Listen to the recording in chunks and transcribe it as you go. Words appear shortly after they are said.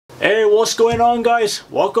Hey, what's going on, guys?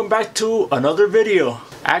 Welcome back to another video.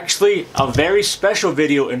 Actually, a very special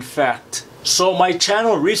video, in fact. So my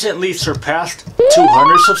channel recently surpassed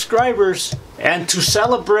 200 subscribers, and to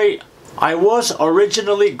celebrate, I was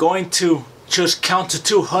originally going to just count to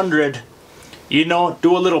 200, you know,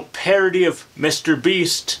 do a little parody of Mr.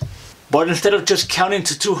 Beast. But instead of just counting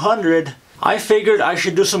to 200, I figured I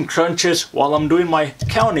should do some crunches while I'm doing my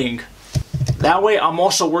counting. That way I'm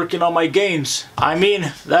also working on my gains. I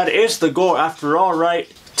mean, that is the goal after all, right?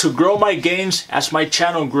 To grow my gains as my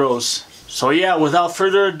channel grows. So yeah, without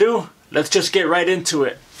further ado, let's just get right into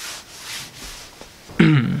it.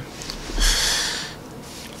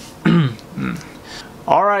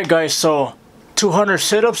 Alright guys, so 200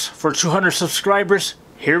 sit-ups for 200 subscribers.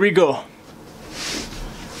 Here we go.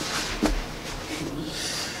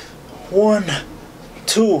 1,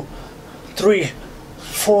 2, 3,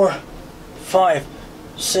 4, 5,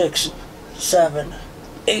 6, 7,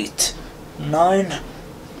 8, 9,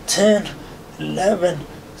 10, 11,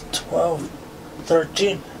 12,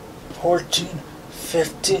 13, 14,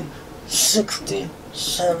 15, 16,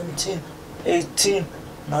 17, 18,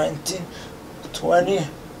 19, 20,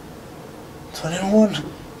 21,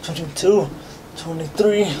 22,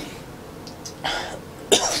 23,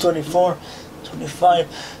 24, 25,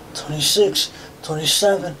 26,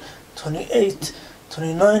 27, 28,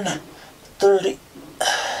 29, 30,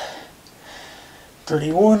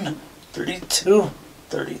 31, 32,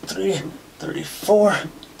 33, 34,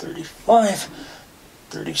 35,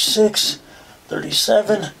 36,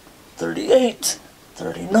 37, 38,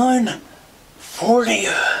 39, 40,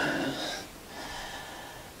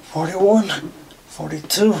 41,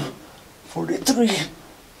 42, 43,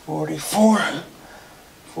 44,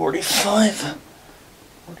 45,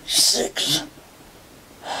 46,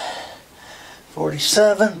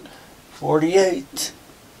 47, 48,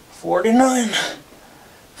 49,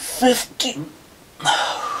 50,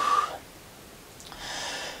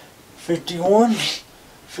 51,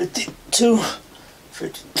 52,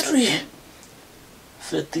 53,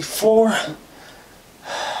 54,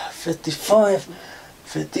 55,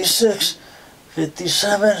 56,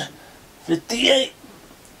 57, 58,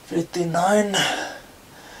 59,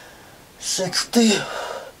 60,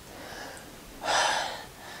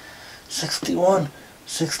 61,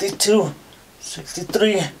 62,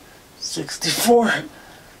 63, 64,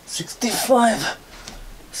 65,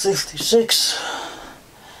 66,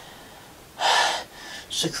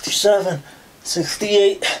 67,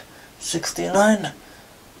 68, 69,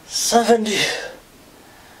 70,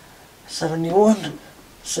 71,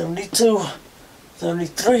 72,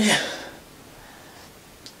 73,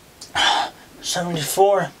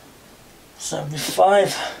 74,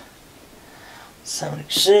 75,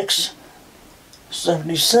 76,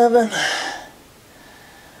 77,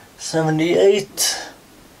 78,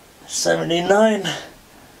 79,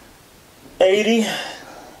 80,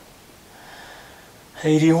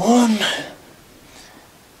 81,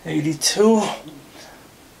 82,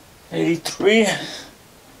 83,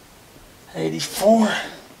 84,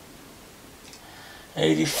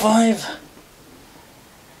 85,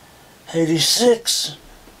 86,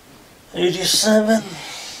 87,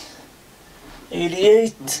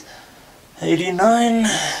 88, 89,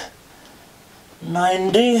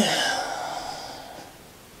 90,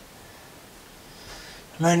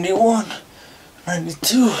 91,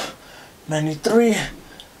 92, 93,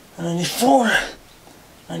 94,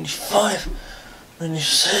 95,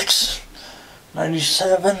 96,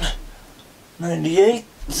 97, 98,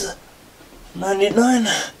 99,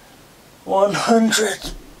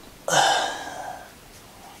 100.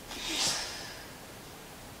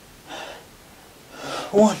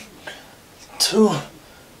 1, 2,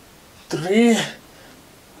 3,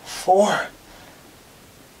 4,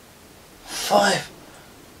 5,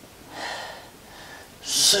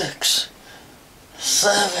 6,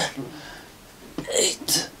 7,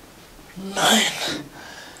 8, 9,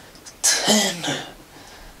 10,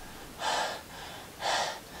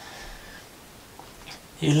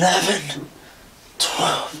 11,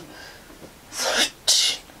 12,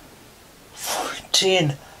 13,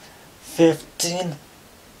 14, 15,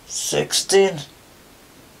 16,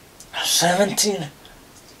 17,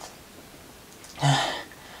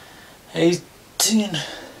 18,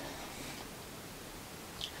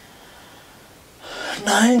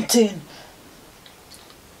 19,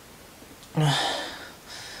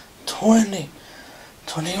 20,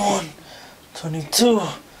 21, 22,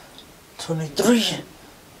 23,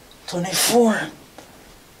 24,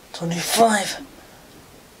 25,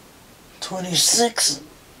 26,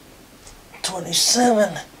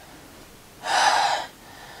 27,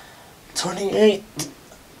 28,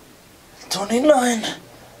 29,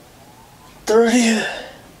 30,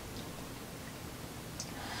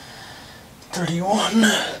 31,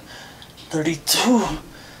 32,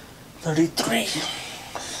 33,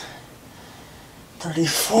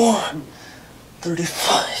 34,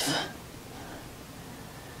 35,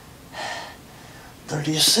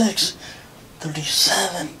 36,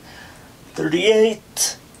 37,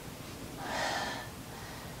 38,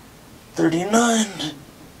 39,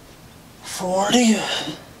 40,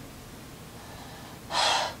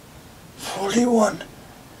 41,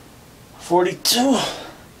 42,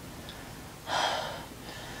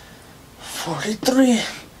 43,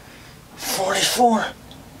 44,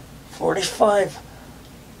 45,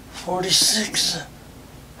 46,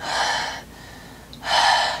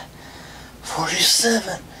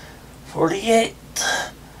 47, 48,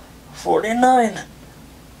 49,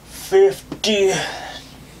 50,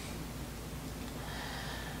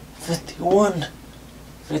 51,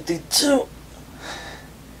 52,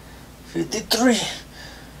 53,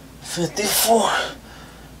 54,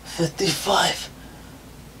 55,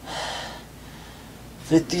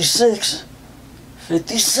 56,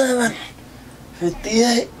 57,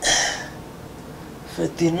 58,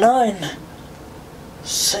 59,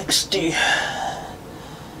 60,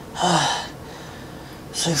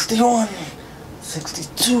 61,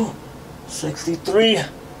 62, 63,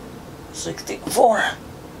 64,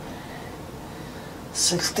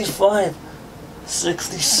 65,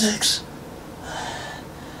 66,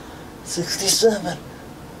 67,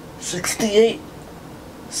 68,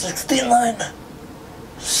 69,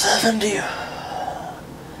 70,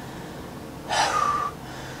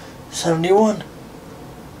 71,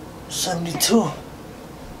 72,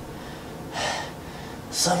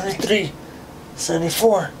 73,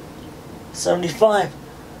 74, 75,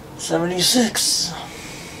 76,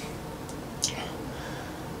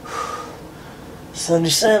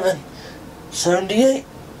 77, 78,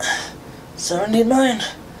 79,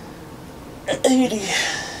 80,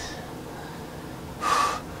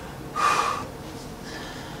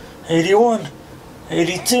 81,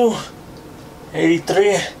 82,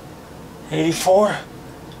 83, 84,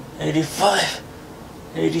 85,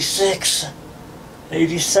 86,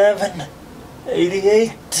 87,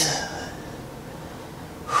 88,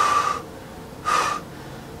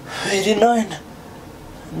 89,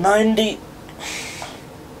 90,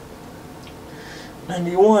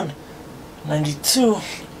 91, 92,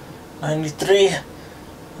 93,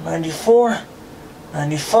 94,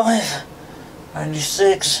 95,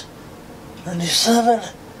 96, 97,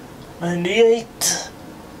 98,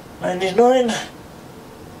 99,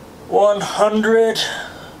 100,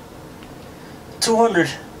 200.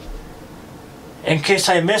 In case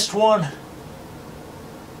I missed one,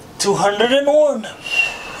 201.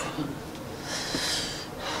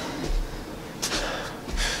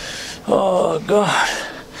 Oh God.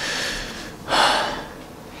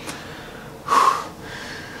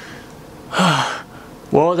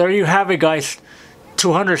 Well, there you have it, guys.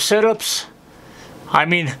 200 sit-ups.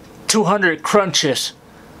 200 crunches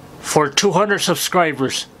for 200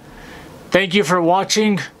 subscribers. Thank you for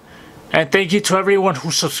watching, and thank you to everyone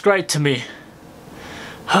who subscribed to me.